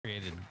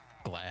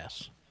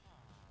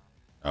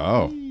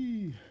Oh.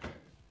 Whee!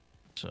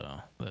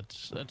 So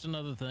that's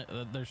another thing.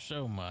 There's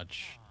so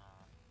much.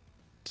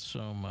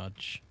 So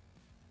much.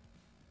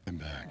 I'm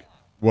back.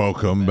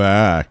 Welcome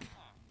back.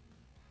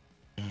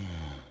 That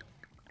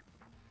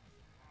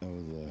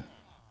was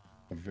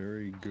a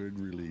very good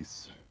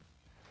release.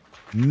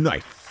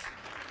 Nice.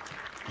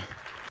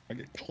 I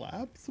get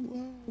claps?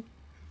 Wow.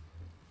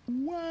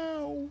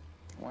 Wow.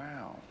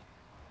 Wow.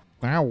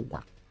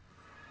 Wow.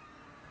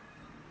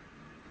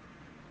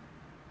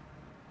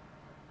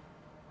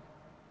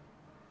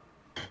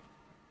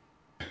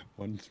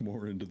 Once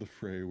more into the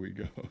fray we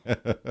go.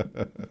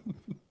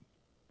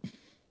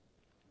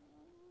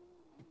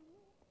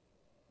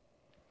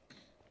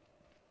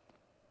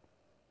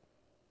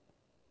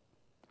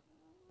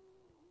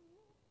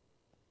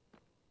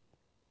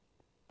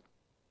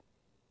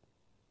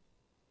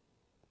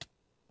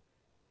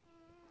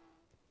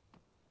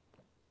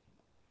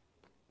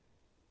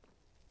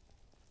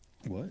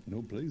 What?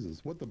 No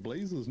blazes. What the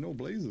blazes? No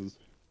blazes.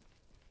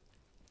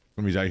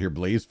 Somebody's out here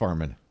blaze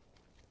farming.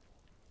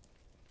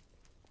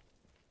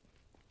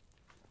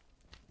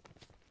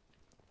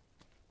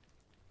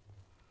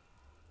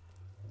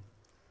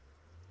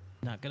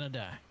 Not gonna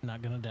die.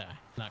 Not gonna die.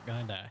 Not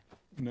gonna die.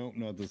 Nope,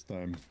 not this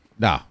time.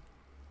 Nah.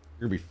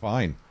 You're gonna be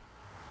fine.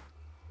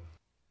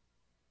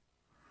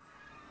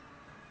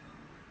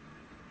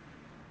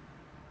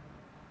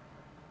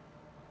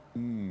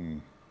 Hmm.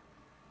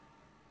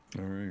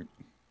 All right.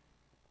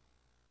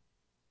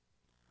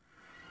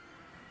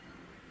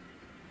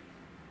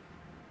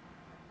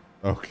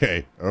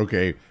 Okay.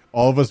 Okay.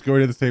 All of us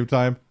going at the same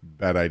time?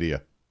 Bad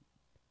idea.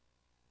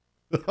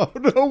 Oh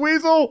no,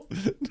 Weasel!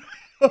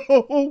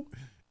 No!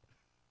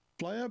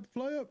 Fly up,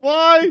 fly up.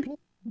 Why?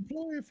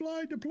 Deploy,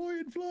 fly, deploy,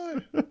 and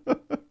fly.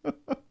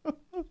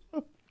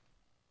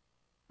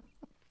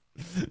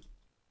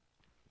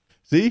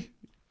 See?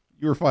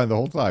 You were fine the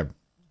whole time.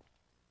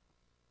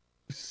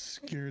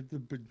 Scared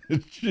the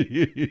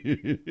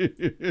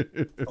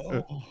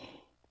Oh.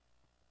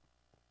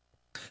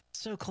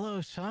 So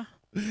close, huh?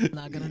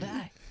 Not gonna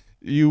die.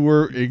 You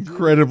were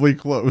incredibly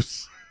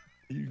close.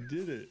 You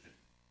did it.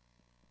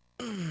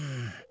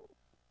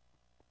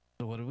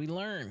 So what did we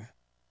learn?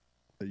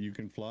 That you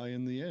can fly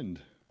in the end.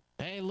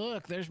 Hey,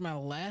 look, there's my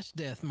last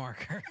death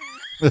marker.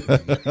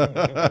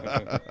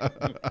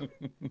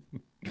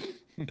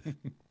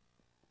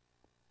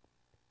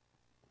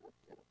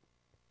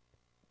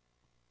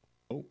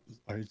 Oh,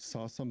 I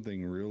saw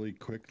something really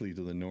quickly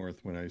to the north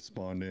when I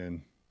spawned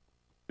in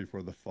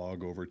before the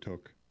fog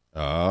overtook.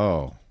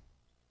 Oh.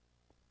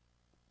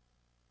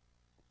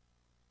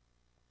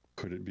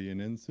 Could it be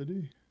an end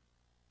city?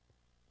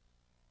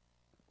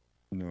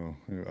 No,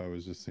 I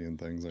was just seeing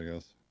things, I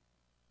guess.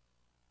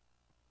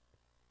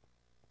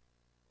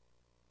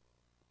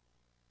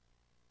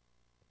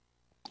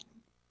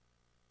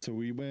 So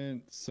we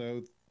went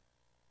southeast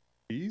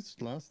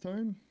last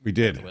time? We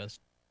did.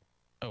 Southwest.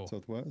 Oh,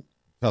 Southwest?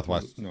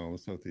 Southwest. No, it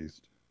was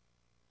southeast.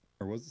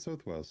 Or was it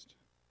southwest?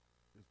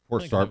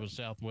 Port I think Star. it was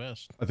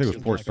Southwest. I think it was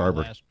Seems Port like our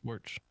Starboard. last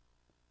ports.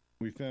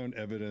 We found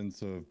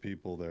evidence of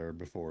people there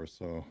before,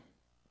 so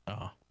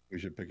Oh. we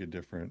should pick a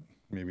different,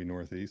 maybe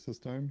northeast this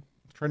time.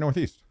 Let's try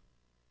northeast.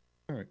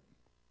 All right.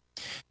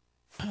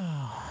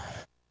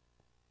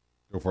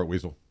 Go for it,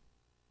 Weasel.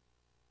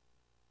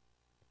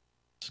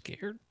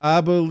 Scared?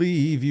 I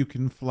believe you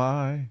can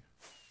fly.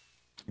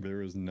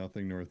 There is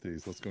nothing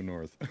northeast. Let's go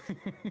north.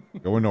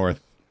 Going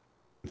north.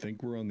 I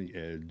think we're on the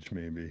edge,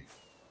 maybe.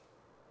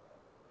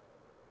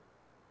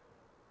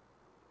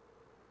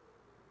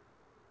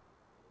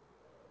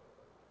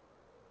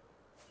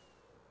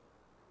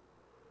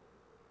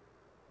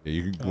 Yeah,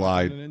 you can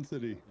glide. An end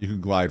city. You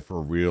can glide for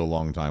a real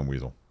long time,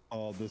 Weasel.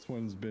 Oh, this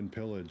one's been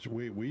pillaged.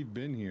 Wait, we've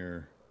been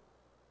here.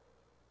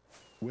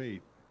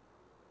 Wait.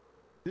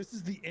 This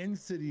is the end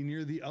city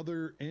near the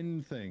other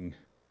end thing.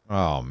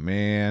 Oh,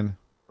 man.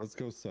 Let's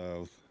go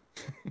south.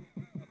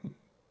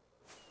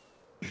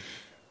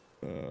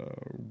 Oh,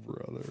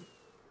 brother.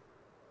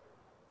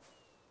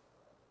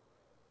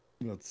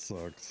 That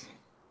sucks.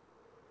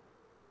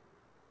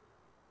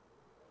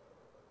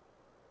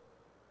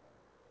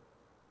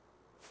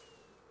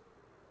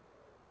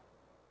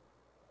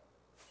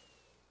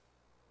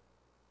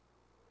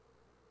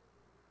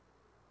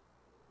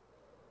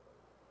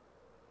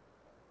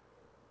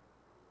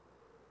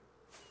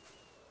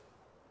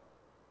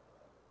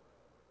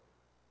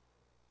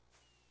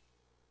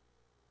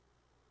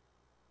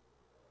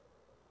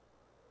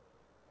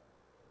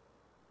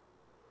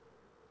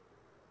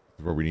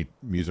 Where we need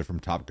music from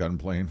Top Gun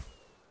playing.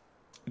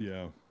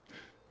 Yeah.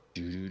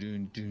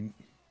 Doo-doo-doo-doo.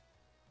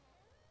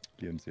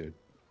 DMCA.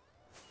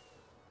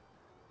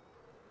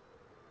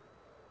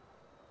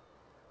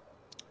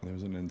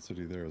 There's an end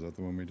city there. Is that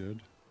the one we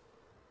did?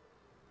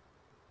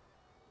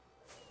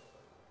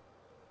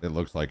 It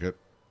looks like it.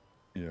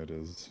 Yeah, it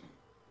is.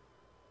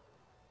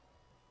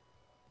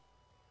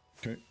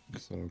 Okay,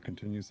 so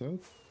continue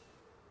south.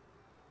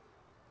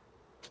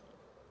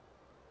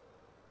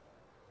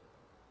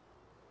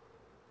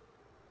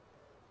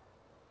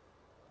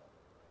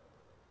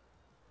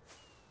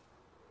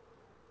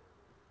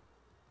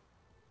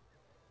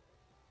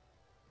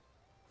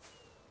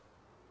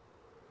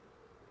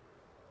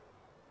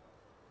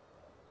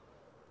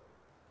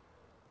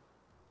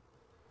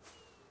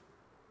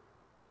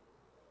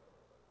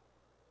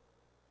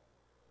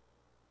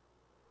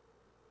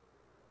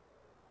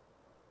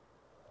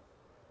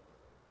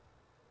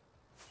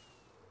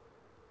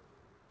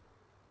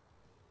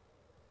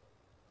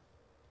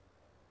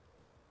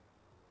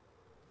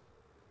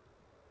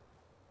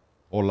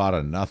 Whole lot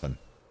of nothing.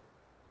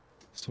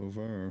 So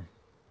far.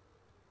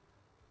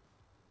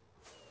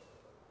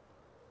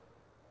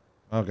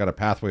 I've got a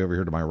pathway over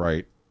here to my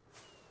right.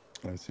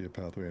 I see a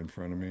pathway in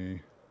front of me.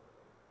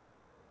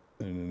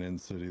 In an end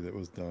city that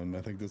was done.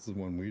 I think this is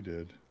one we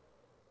did.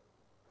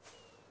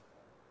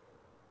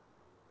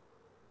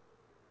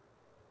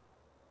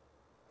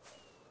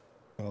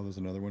 Oh, there's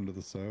another one to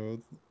the south.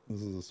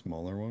 This is a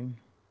smaller one.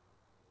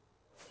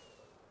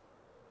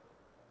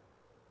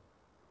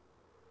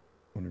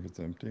 Wonder if it's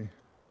empty.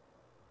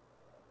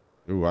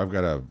 Ooh, I've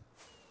got a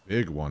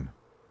big one.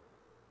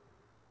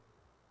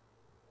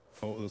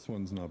 Oh, this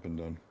one's not been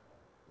done.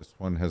 This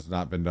one has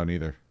not been done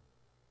either.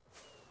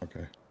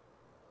 Okay.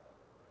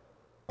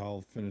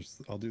 I'll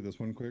do this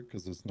one quick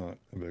because it's not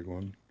a big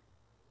one.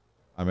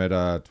 I'm at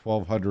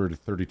 1,200,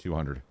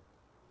 3,200.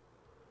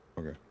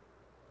 Okay.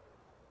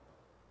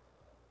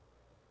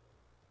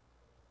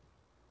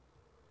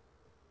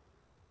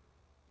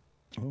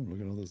 Oh, look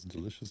at all this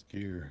delicious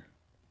gear.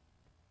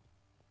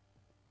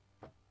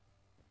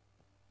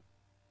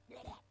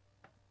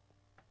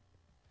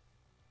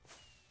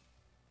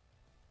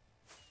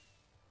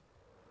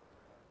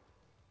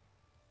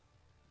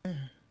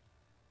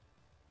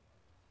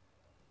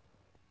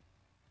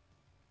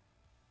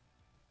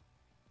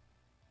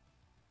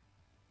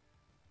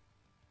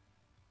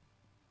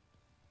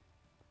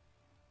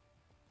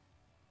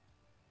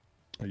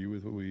 Are you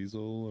with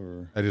Weasel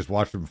or? I just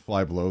watched him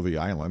fly below the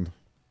island.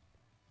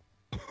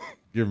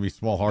 Giving me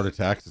small heart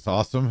attacks. It's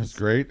awesome. It's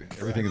great.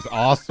 Everything is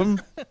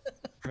awesome.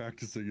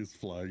 Practicing his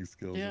flying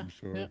skills, Yeah, I'm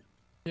sure.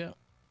 Yeah,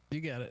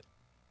 you got it.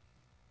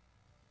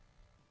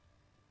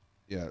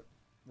 Yeah.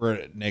 We're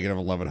at negative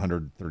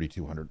 1,100,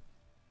 3,200.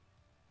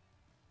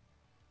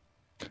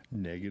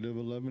 Negative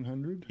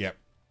 1,100? Yep.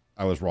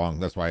 I was wrong.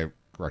 That's why I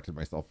corrected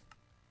myself.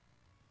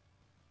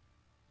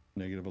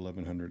 Negative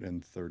 1,100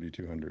 and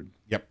 3,200.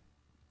 Yep.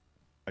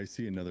 I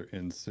see another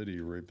end city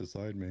right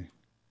beside me.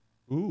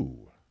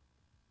 Ooh.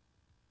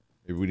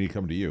 Maybe we need to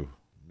come to you.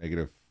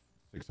 Negative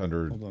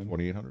 600,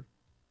 2,800.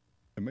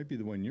 It might be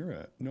the one you're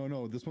at.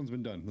 No, this one's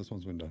been done. This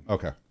one's been done.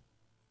 Okay.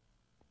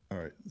 All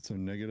right. So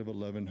negative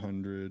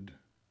 1,100.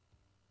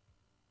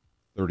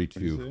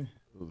 32.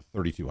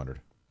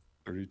 3,200.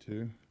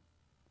 32.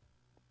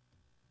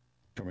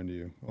 Coming to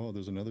you. Oh,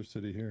 there's another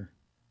city here.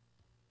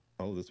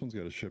 Oh, this one's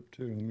got a ship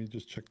too. Let me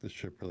just check this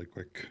ship really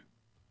quick.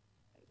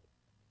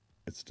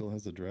 It still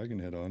has a dragon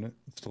head on it.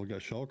 It's still got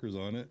shulkers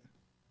on it.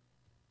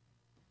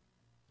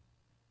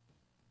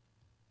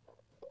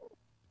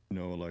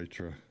 No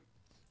elytra.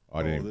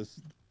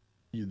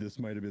 This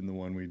might have been the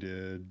one we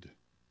did.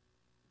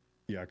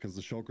 Yeah, because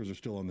the shulkers are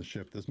still on the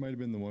ship. This might have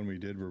been the one we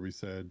did where we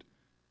said,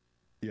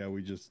 yeah,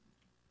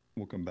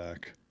 we'll come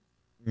back.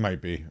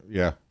 Might be,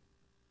 yeah.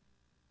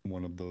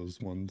 One of those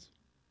ones.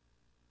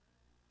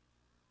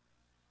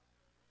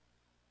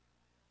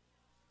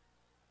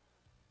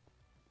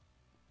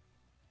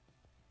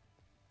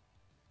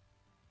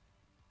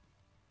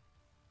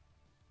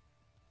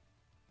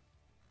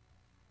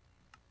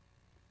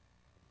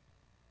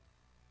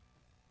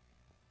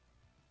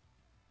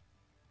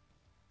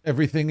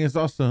 Everything is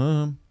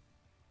awesome.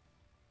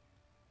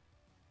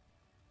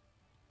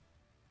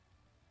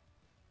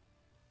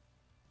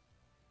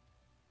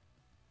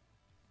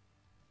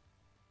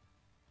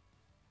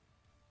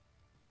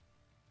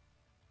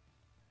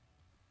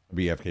 I'll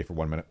be AFK for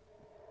 1 minute.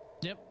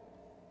 Yep.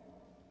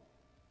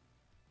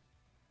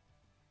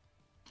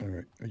 All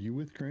right. Are you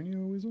with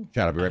Cranio, Weasel?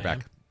 Chat, I'll be right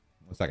back.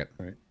 1 second.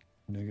 All right.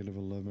 Negative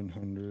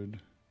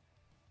 1,100.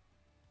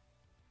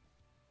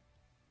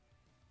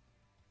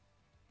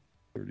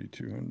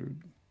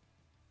 3,200.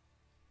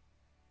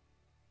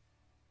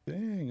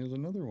 Dang, there's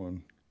another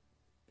one.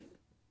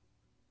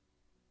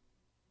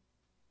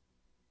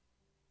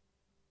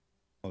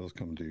 I'll just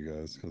come to you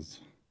guys because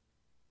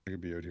I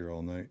could be out here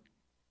all night.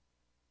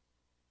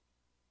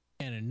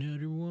 And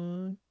another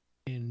one.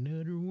 And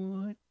another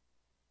one.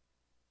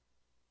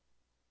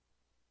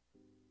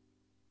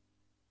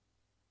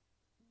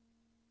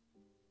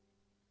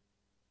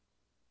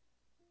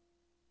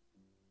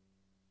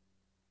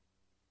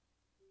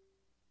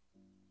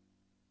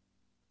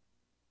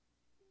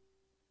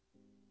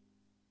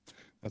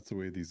 That's the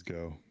way these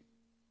go.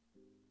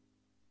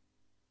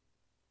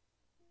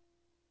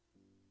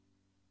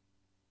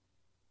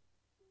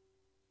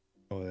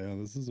 Oh yeah,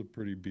 this is a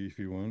pretty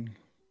beefy one.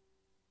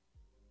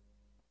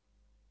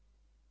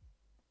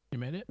 You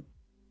made it?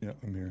 Yeah,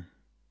 I'm here.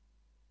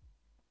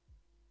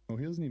 Oh,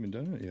 he hasn't even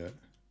done it yet.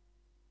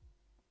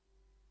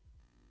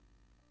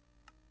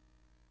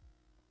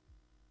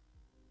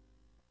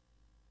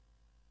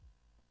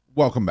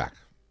 Welcome back.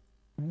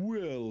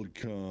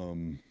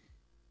 Welcome.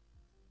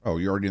 Oh,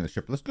 you're already in the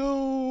ship. Let's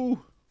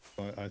go.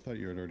 I thought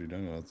you had already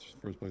done it. That's the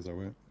first place I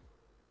went.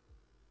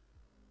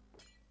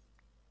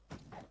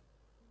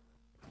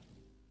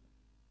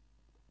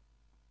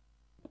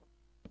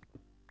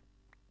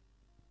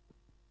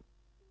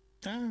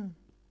 Ah.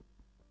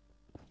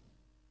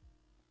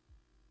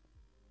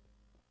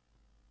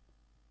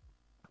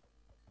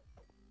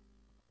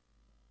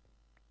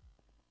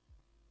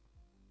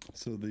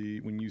 So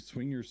when you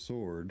swing your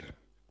sword,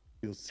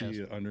 you'll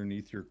see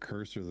underneath your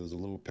cursor, there's a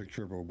little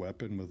picture of a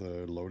weapon with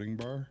a loading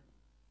bar.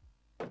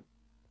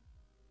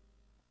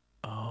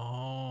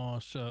 Oh,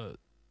 so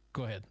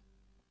go ahead.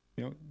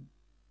 You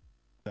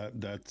know,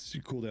 that's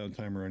your cooldown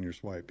timer on your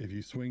swipe. If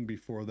you swing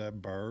before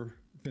that bar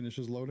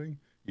finishes loading,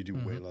 you do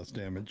way less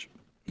damage.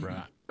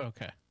 Right.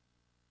 Okay.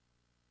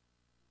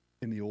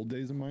 In the old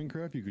days of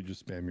Minecraft, you could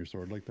just spam your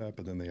sword like that,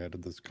 but then they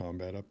added this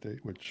combat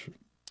update, which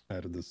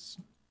added this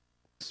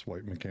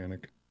swipe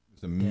mechanic.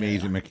 It's an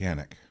amazing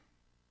mechanic.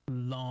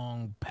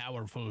 Long,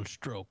 powerful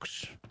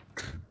strokes.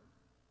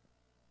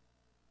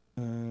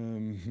 I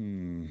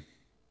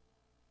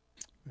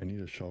need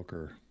a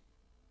shulker.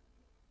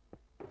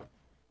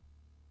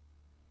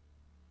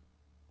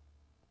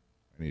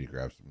 I need to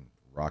grab some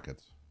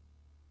rockets.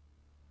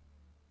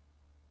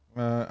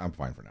 I'm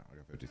fine for now. I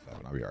got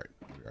 57. I'll be all right.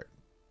 I'll be all right.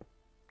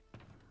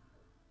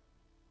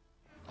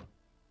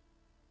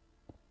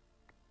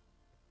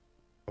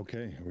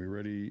 Okay, are we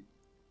ready to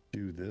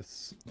do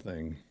this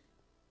thing?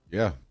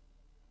 Yeah.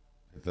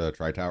 Hit the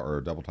tri-tower or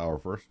double tower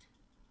first.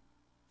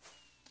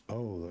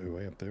 Oh,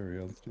 way up there.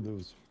 Yeah, let's do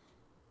those.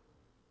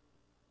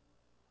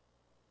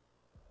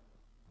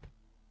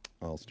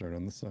 I'll start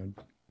on this side.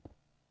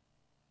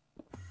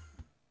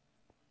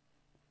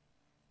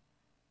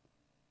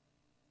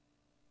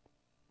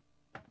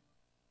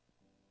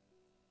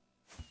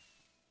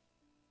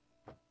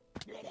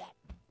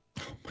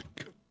 Oh my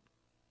god.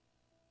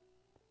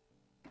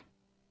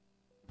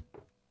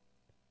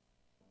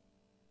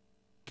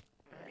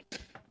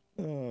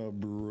 Oh,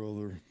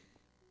 brother.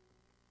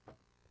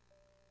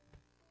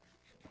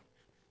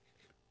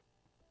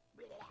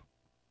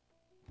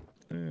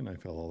 And I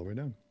fell all the way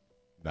down.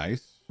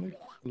 Nice.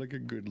 Like a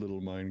good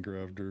little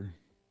Minecrafter.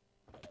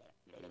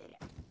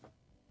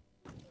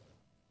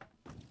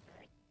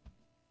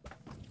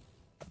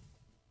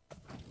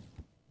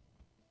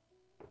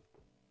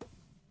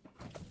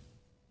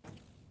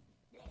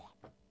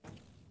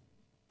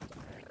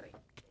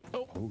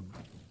 Oh.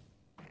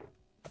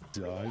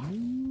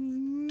 Diamond.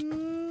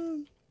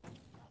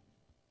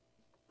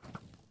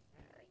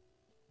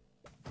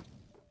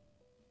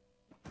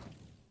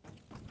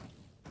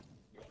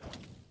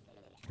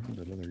 Where did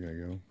that other guy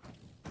go?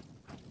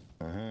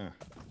 Uh-huh.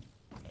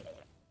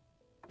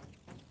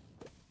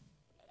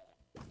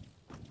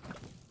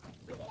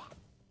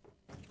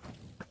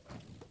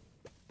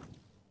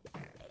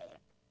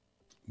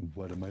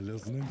 What am I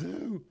listening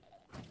to?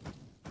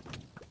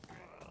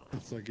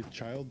 It's like a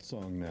child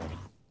song now.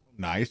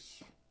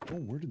 Nice. Oh,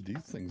 where did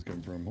these things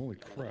come from? Holy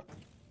crap.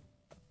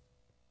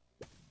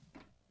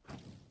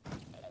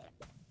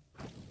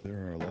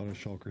 There are a lot of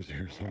shulkers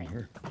here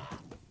somewhere.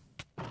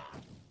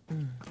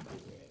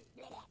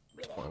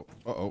 Uh-oh.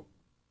 Uh-oh.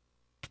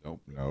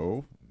 Nope.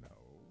 No. No.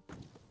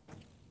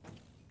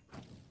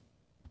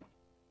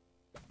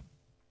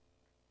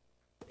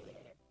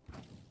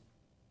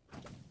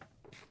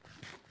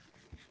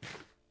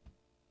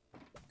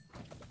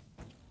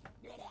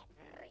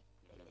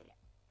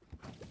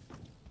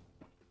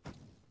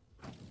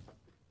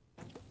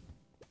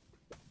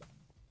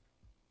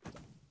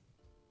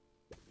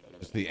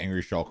 Is the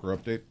Angry Shulker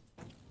update?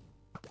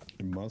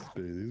 It must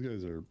be. These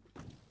guys are...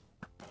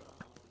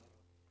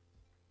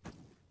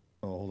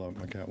 Oh, hold on.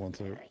 My cat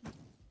wants out.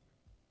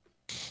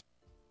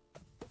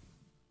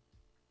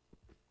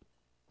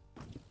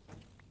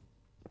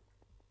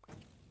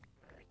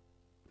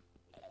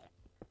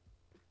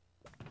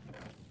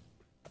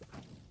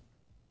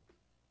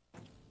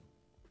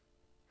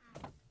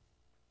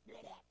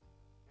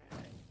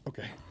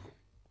 Okay.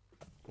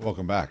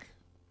 Welcome back.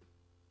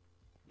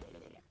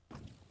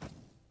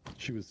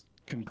 She was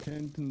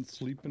content and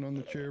sleeping on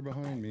the chair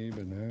behind me,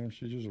 but now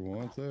she just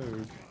wants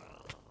out.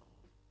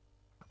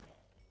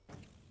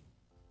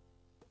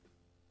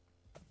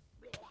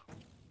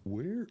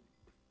 Where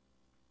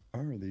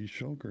are these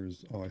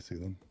shulkers? Oh, I see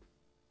them.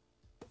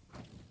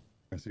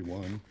 I see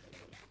one.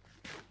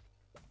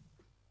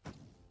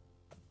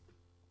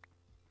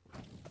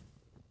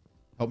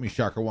 Help me,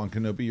 Shaka Wan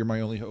Kenobi. You're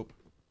my only hope.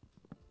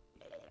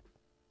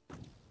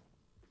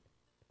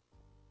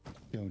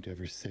 Don't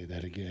ever say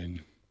that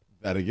again.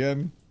 That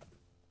again?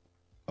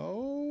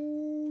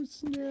 Oh,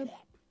 snap.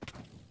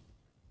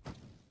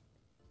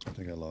 I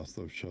think I lost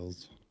those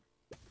shells.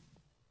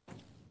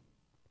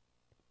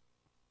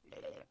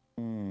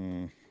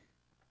 Hmm.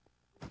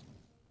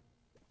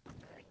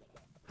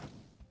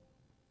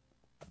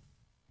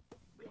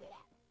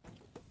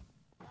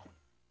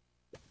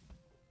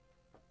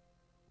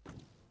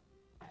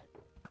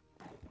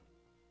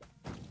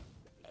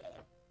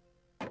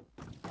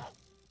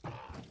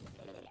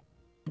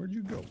 Where'd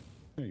you go?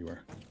 There you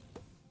are.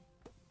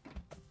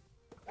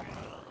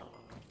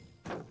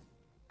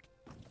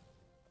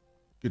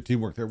 Good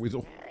teamwork there,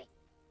 Weasel.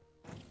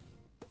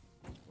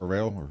 Or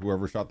Rail, or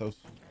whoever shot those.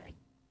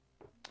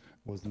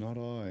 Was not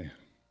I.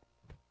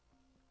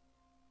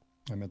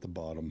 I'm at the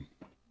bottom.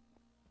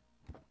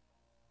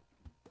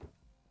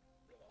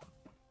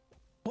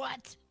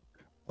 What?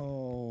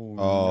 Oh,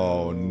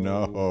 Oh,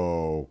 no.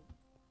 no.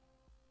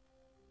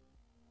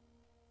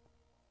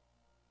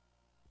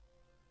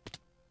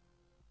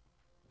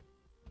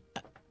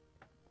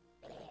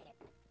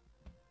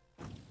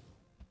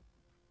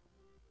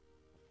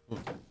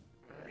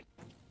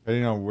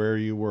 Depending on where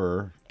you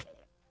were.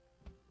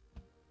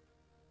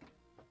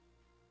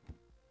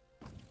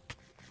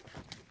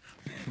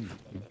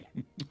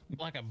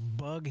 Like a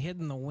bug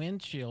hitting the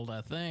windshield,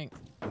 I think.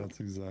 That's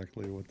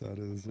exactly what that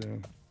is, yeah.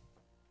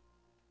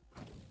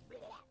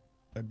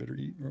 I better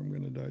eat or I'm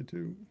gonna die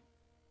too.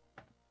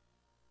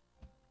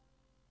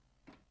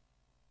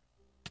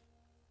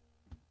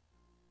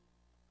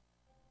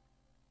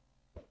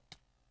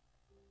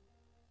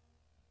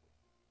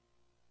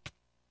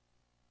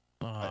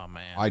 Oh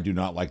man. I do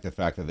not like the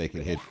fact that they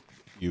can hit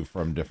you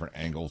from different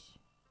angles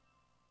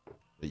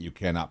that you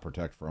cannot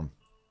protect from.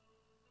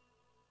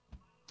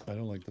 I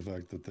don't like the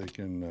fact that they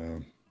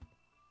can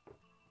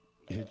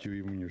hit you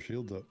even when your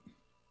shield's up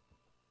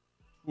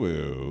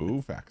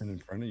Whoa, facts. and in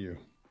front of you.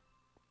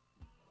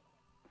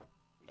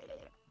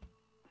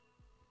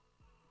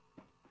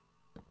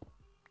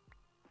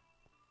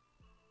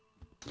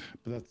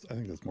 But I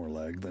think that's more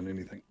lag than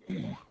anything.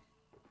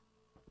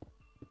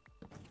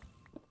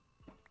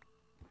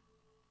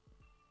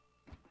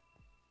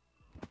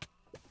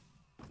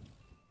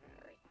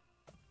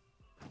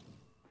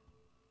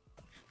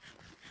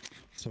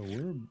 So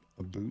where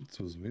a boots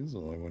was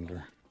Weasel, I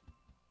wonder.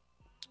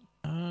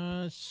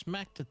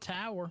 Smack the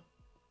tower.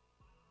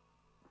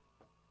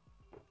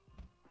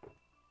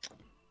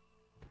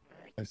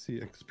 I see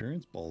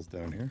experience balls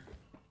down here.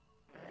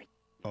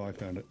 Oh, I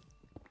found it.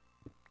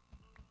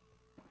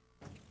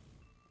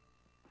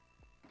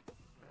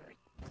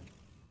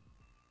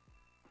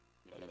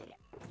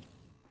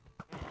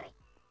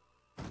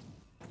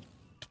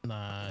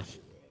 Nice.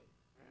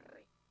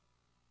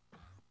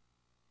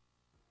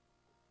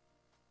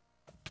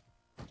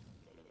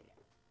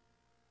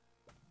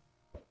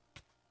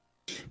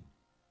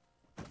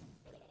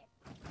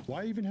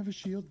 Why even have a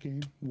shield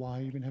game?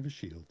 Why even have a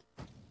shield?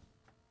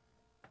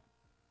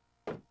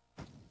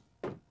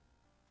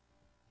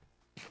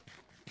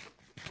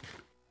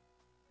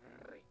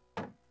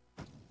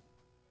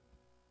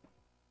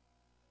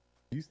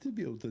 You used to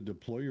be able to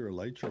deploy your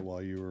elytra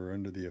while you were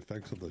under the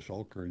effects of the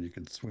shulker and you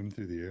could swim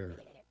through the air.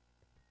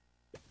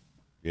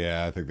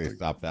 Yeah, I think they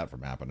stopped that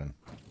from happening.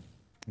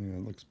 Yeah,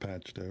 it looks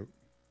patched out.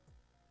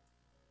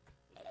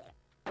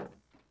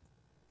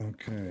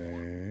 Okay,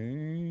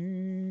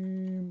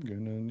 I'm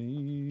gonna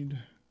need...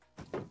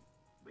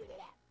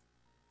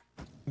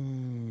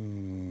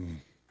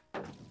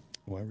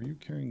 Why were you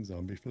carrying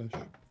zombie flesh?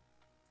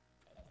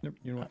 Nope,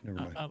 you know what? Never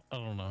mind. I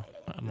don't know.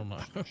 I don't know.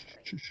 Shh,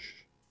 shh, shh.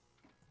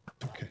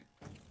 It's okay.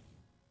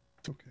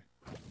 It's okay.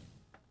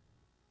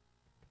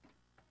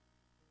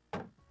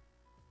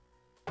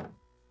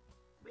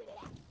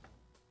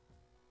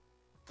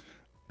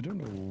 I don't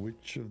know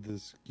which of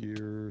this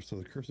gear. So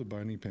the Curse of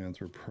Binding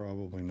Pants were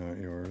probably not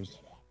yours.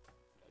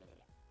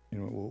 You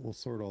know what? We'll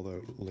sort all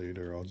that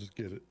later. I'll just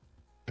get it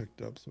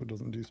picked up so it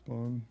doesn't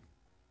despawn.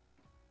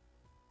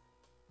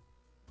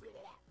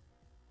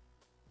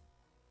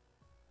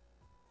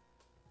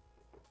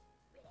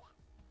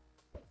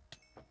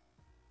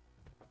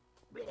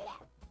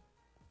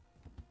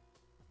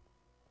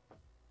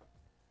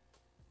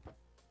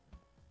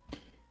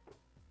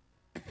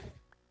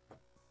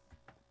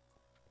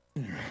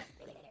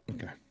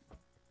 Okay.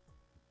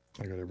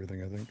 I got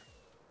everything, I think.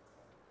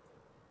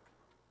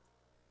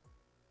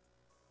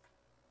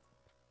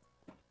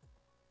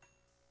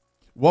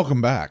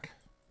 Welcome back.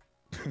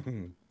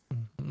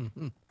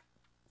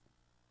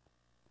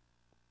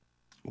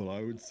 Well,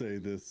 I would say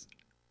this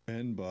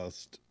pen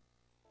bust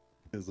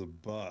is a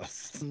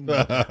bust.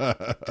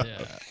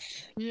 Yeah.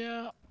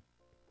 Yeah.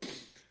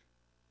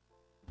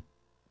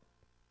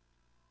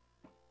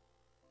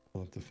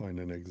 I'll have to find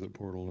an exit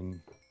portal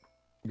and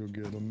go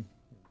get him.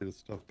 Get his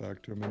stuff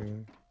back to him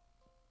anyway.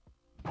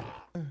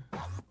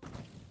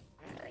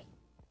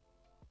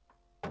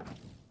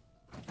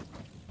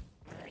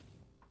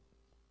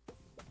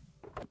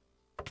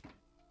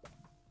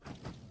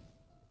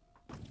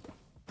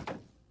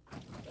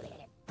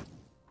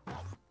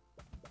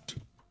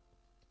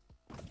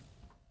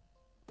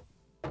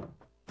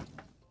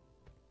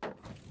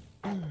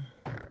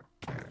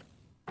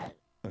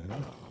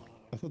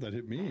 I thought that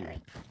hit me.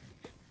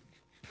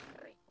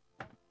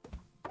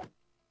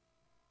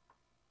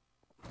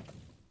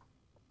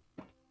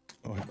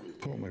 Oh, I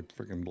put my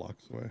freaking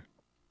blocks away.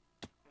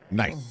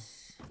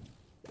 Nice.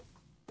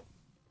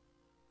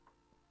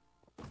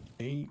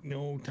 Ain't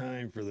no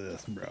time for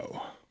this,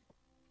 bro.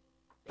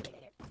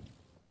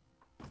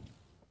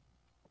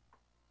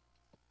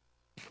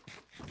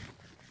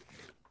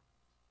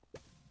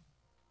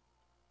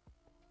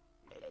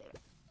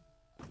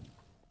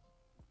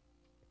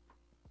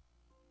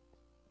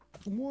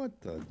 What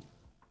the?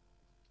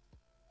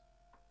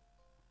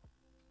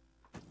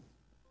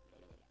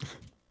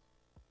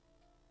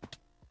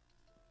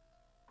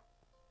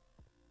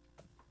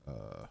 Here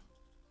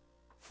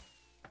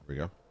we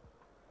go.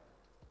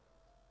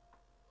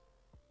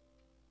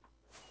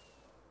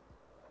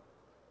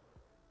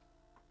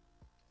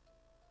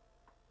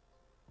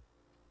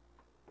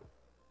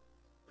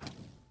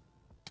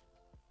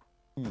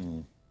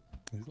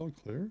 Is all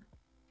clear?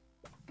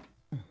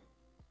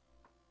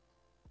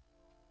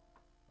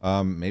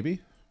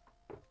 Maybe.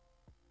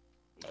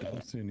 I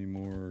don't see any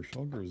more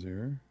shulkers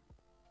here.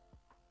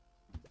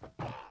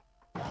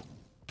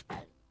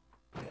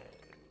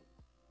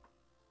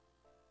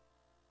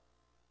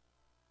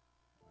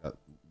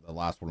 The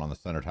last one on the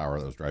center tower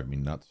that was driving me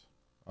nuts.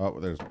 Oh,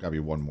 there's got to be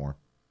one more.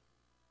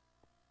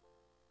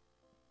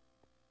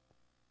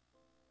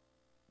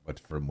 But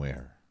from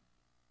where?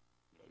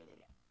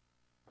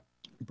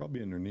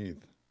 Probably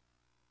underneath.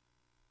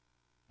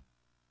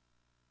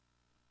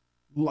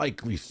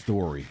 Likely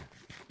story.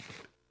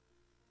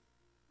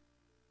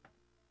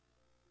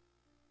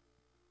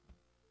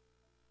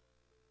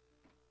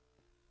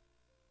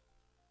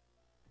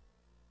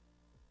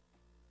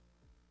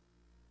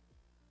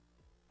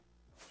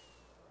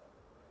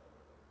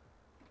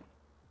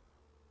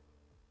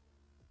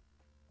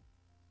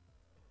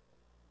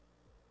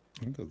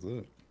 I think that's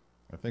it.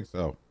 I think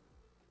so.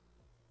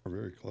 We're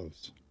very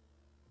close.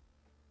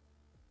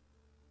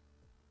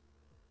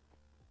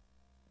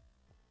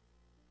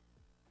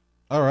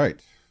 All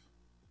right.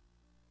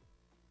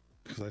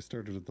 Because I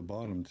started at the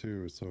bottom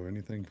too, so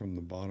anything from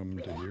the bottom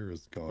to here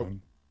is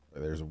gone. Oh,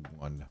 there's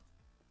one.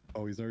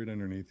 Oh, he's right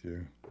underneath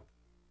you.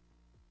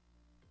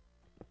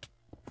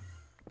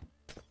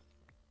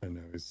 And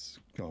now he's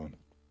gone.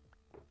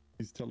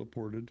 He's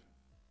teleported.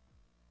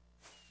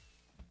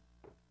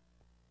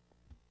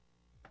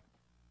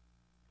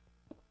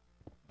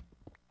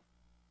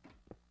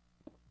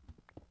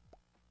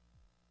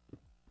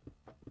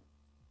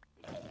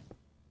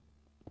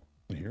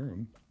 I hear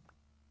him.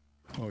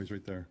 Oh, he's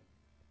right there.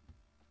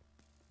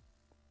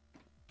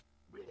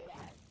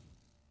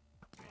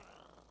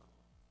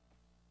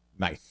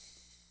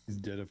 Nice. He's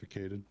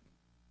deadificated.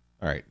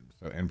 All right.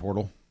 So end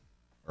portal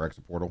or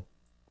exit portal.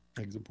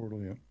 Exit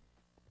portal, yeah.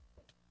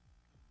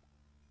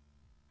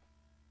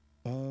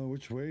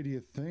 Which way do you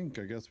think?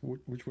 I guess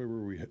which way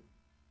were we?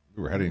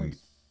 We were heading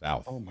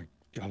south. Oh my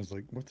god! I was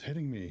like, what's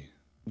hitting me?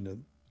 No,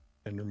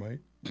 Endermite.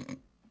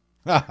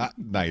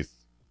 Nice.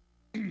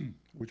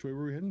 Which way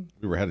were we heading?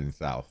 We were heading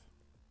south.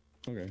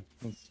 Okay,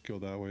 let's go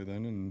that way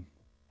then, and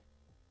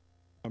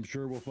I'm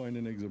sure we'll find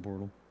an exit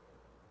portal.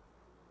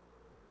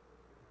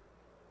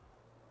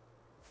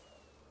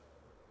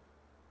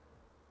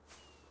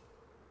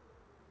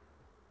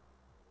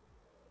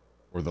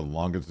 Or the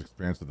longest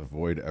expanse of the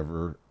void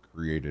ever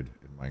created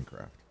in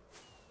Minecraft.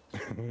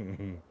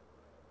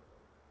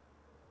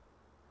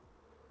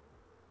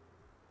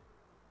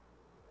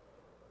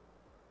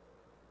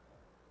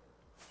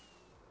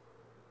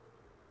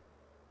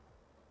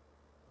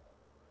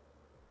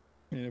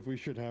 And if we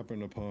should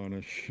happen upon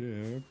a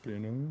ship, you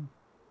know.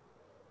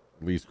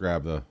 At least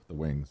grab the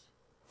wings.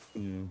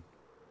 Yeah.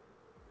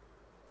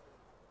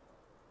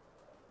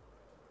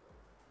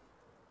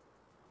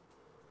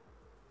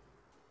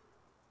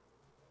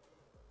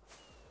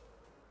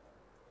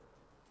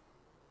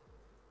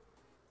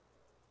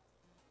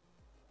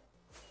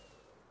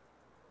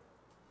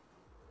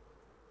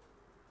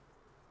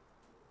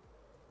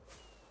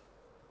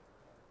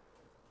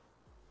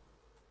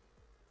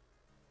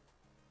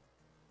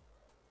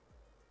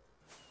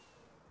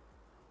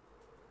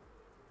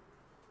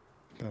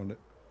 Found it.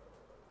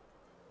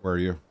 Where are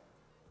you?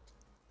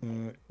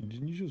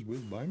 Didn't you just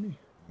whiz by me?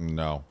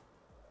 No.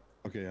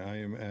 Okay, I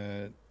am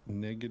at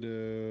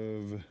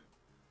negative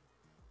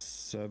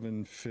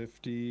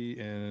 750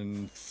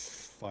 and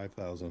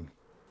 5,000.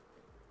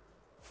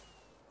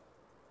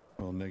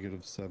 Well,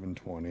 negative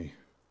 720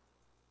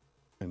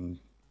 and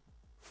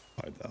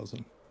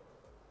 5,000.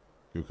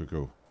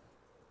 Cool.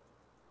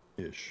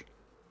 Ish.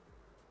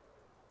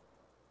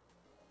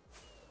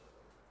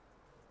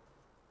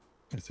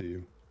 I see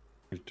you.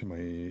 You're to my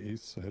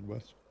east, so head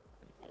west.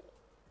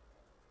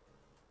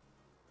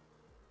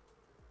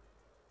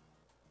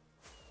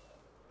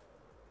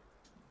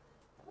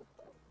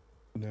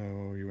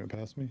 No, you went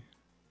past me?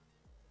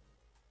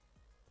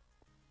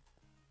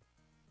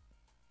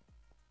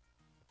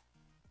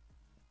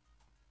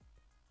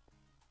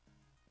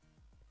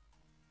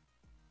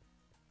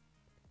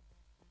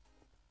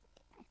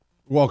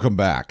 Welcome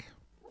back.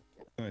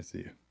 I see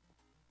you.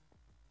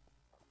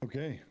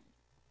 Okay.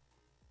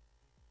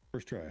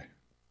 First try.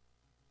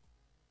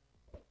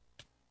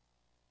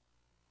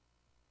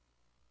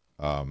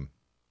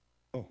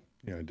 Oh,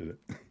 yeah, I did it.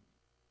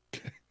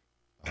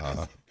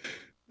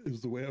 It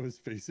was the way I was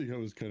facing. I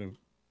was kind of,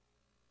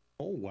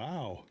 oh,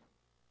 wow.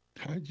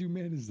 How'd you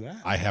manage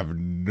that? I have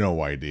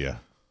no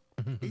idea.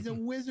 He's a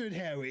wizard,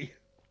 Harry.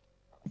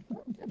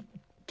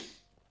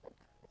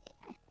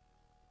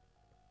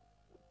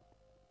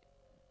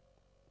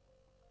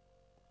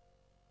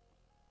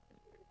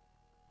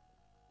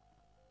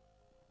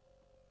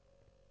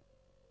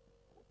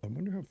 I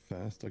wonder how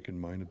fast I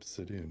can mine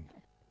obsidian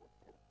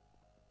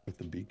with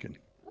the beacon.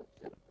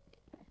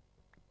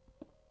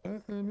 I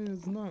mean,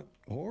 it's not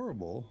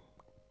horrible.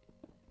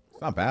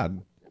 It's not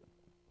bad.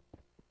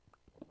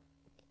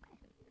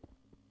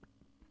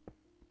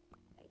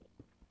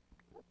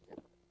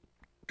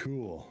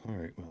 Cool. All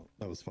right. Well,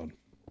 that was fun.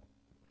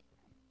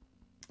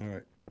 All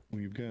right.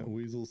 We've got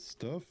Weasel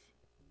stuff.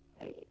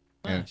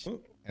 And, Nice. Oh,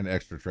 and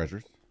extra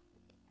treasures.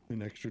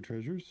 And extra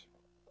treasures.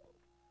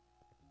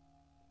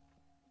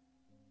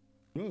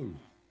 Whoa.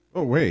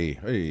 Oh, hey.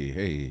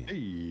 Hey,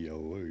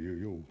 yo, yo, yo,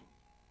 yo.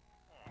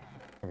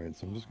 All right,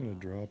 so I'm just gonna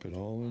drop it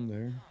all in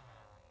there.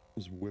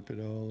 Just whip it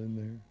all in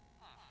there.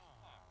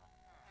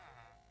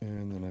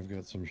 And then I've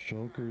got some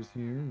shulkers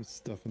here with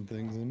stuffing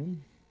things in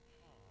them.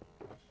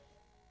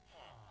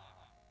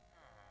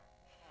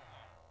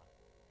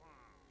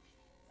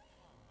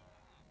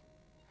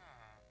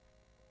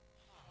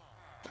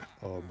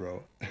 Oh,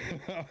 bro.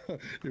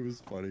 It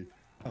was funny.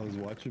 I was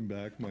watching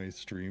back my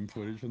stream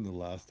footage from the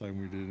last time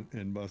we did an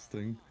end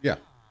busting. Yeah.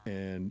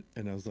 And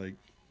I was like,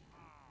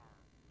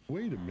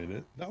 wait a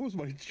minute, that was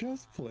my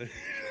chest plate.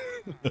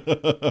 And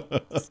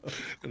I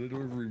don't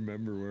even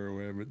remember where I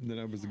went, but then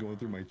I was going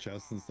through my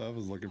chest and stuff. I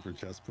was looking for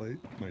chest plate,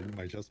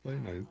 my chest plate.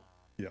 And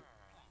yep.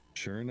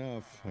 Sure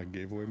enough, I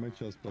gave away my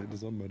chest plate to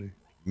somebody.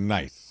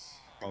 Nice.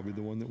 Probably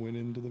the one that went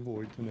into the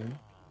void tonight.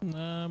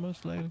 Nah,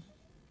 most likely.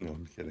 No,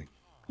 I'm kidding.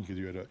 Because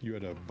you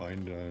had a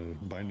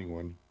binding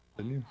one,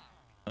 didn't you?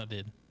 I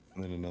did.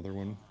 And then another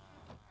one.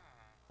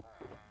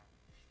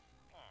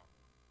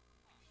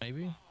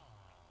 Maybe.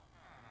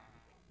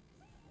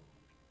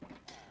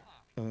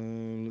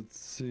 Let's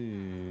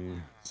see.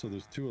 So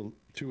there's two.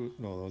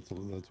 No,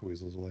 that's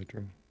Weasel's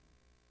Elytra.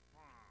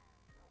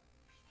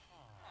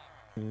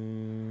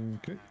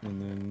 Okay,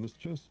 and then let's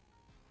just.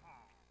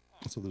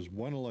 So there's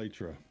one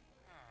Elytra.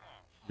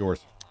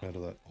 Yours. Out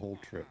of that whole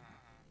trip.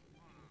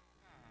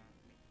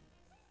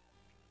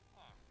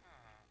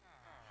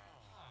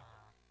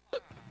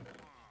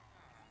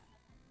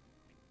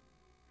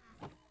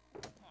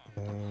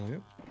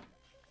 Yep.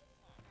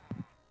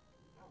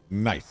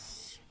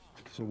 Nice.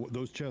 So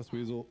those chests,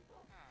 Weasel.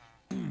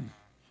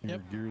 Your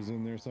gear's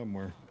in there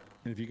somewhere.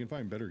 And if you can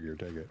find better gear,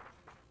 take it.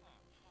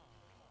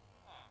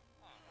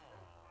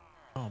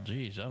 Oh,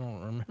 geez, I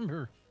don't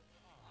remember.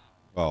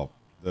 Well,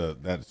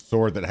 that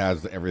sword that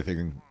has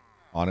everything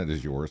on it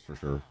is yours for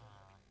sure.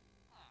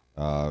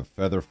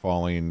 Feather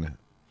falling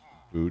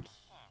boots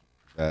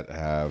that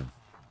have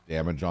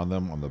damage on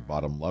them on the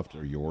bottom left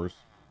are yours.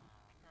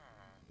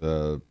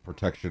 The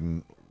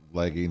protection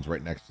leggings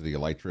right next to the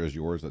Elytra is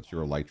yours. That's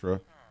your Elytra.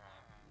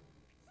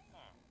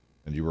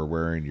 And you were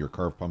wearing your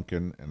carved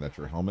pumpkin, and that's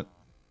your helmet.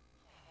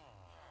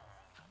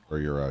 Or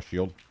your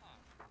shield.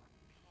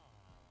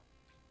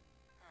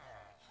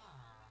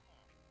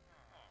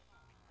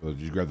 So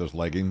did you grab those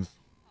leggings?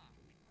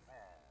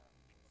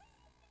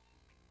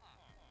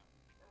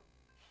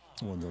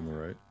 One's on the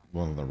right.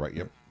 One on the right,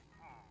 yep.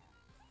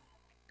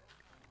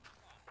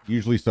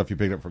 Usually stuff you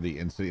picked up from the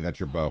in-city, that's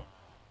your bow,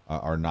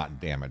 are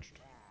not damaged.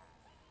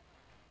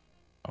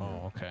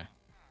 Oh, okay.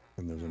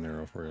 And there's an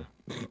arrow for you.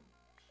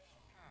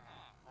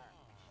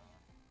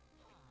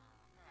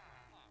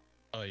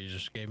 Oh, you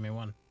just gave me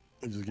one?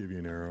 I just gave you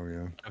an arrow,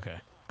 yeah. Okay,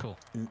 cool.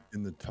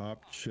 In the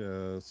top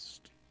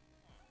chest,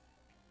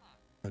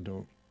 I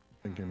don't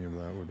think any of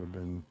that would have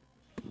been...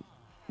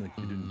 Like,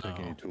 you didn't take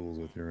any tools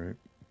with you, right?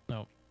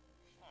 Nope.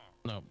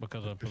 No,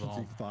 because I put all...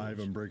 Efficiency 5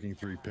 on breaking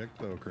 3 pick,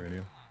 though,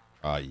 Crania.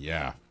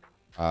 Yeah.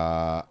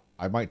 I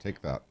might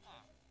take that.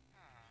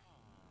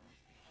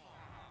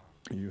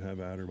 You have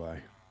add or buy.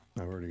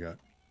 I've already got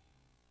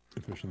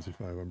efficiency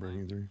 5 on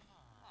breaking 3.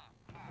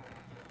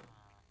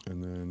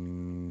 And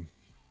then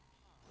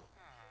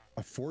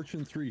a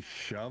fortune 3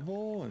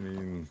 shovel. I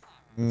mean,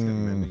 it's got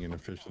mending and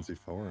efficiency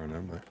 4 on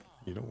it, but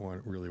you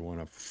don't really want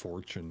a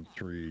fortune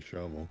 3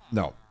 shovel.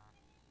 No.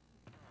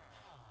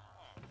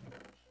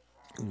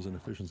 There's an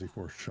efficiency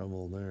 4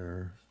 shovel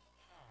there.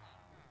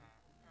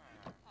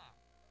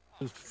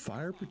 There's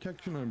fire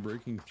protection on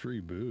breaking 3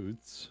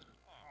 boots.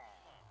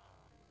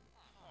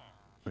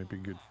 Might be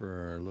good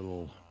for our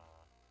little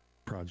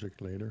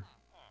project later.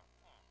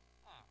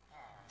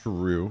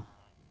 True.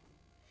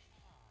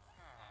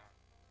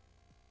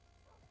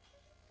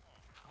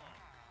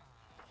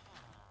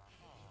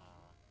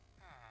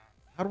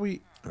 How do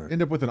we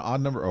end up with an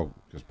odd number? Oh,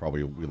 because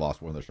probably we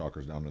lost one of the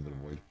shockers down into the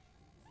void.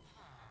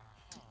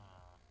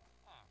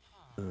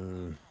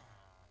 Let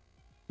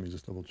me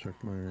just double check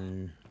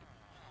my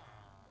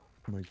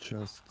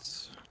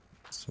chests.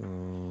 So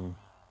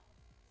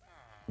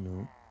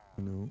no.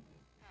 I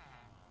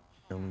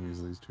only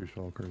use these 2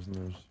 shulkers,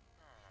 and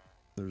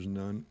there's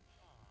none.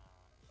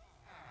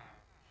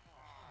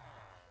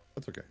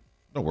 That's okay.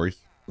 No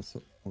worries.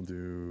 So we'll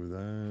do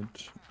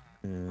that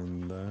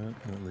and that.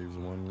 That leaves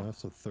 1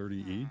 left, so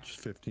 30 each,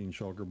 15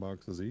 shulker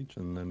boxes each,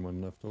 and then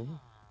 1 left over.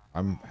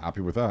 I'm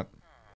happy with that.